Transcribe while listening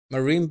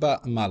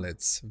Marimba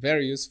mallets,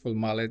 very useful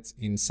mallets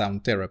in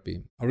sound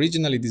therapy.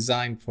 Originally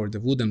designed for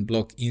the wooden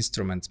block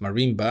instrument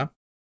marimba,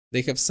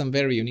 they have some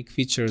very unique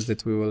features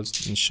that we will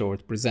in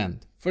short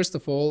present. First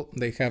of all,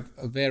 they have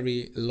a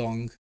very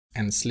long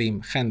and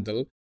slim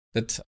handle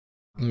that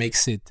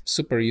makes it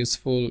super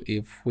useful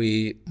if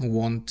we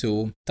want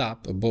to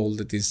tap a bowl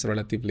that is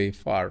relatively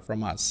far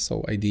from us.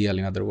 So ideal,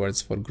 in other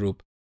words, for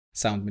group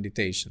sound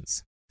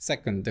meditations.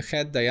 Second, the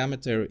head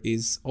diameter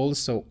is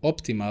also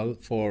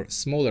optimal for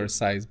smaller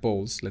size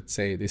bowls. Let's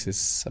say this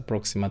is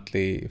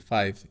approximately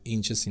 5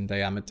 inches in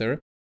diameter,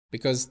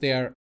 because they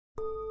are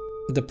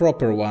the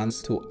proper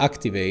ones to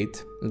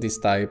activate this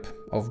type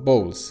of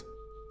bowls.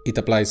 It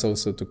applies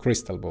also to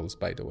crystal bowls,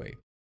 by the way.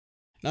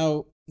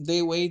 Now,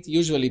 they weigh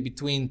usually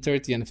between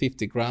 30 and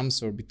 50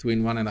 grams, or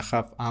between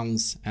 1.5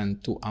 ounces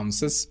and 2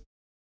 ounces.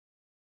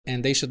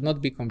 And they should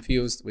not be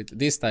confused with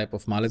this type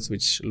of mallets,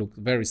 which look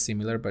very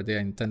similar, but they are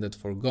intended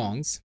for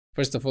gongs.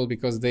 First of all,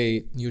 because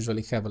they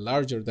usually have a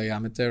larger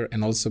diameter,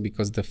 and also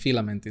because the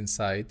filament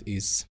inside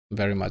is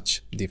very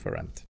much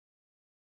different.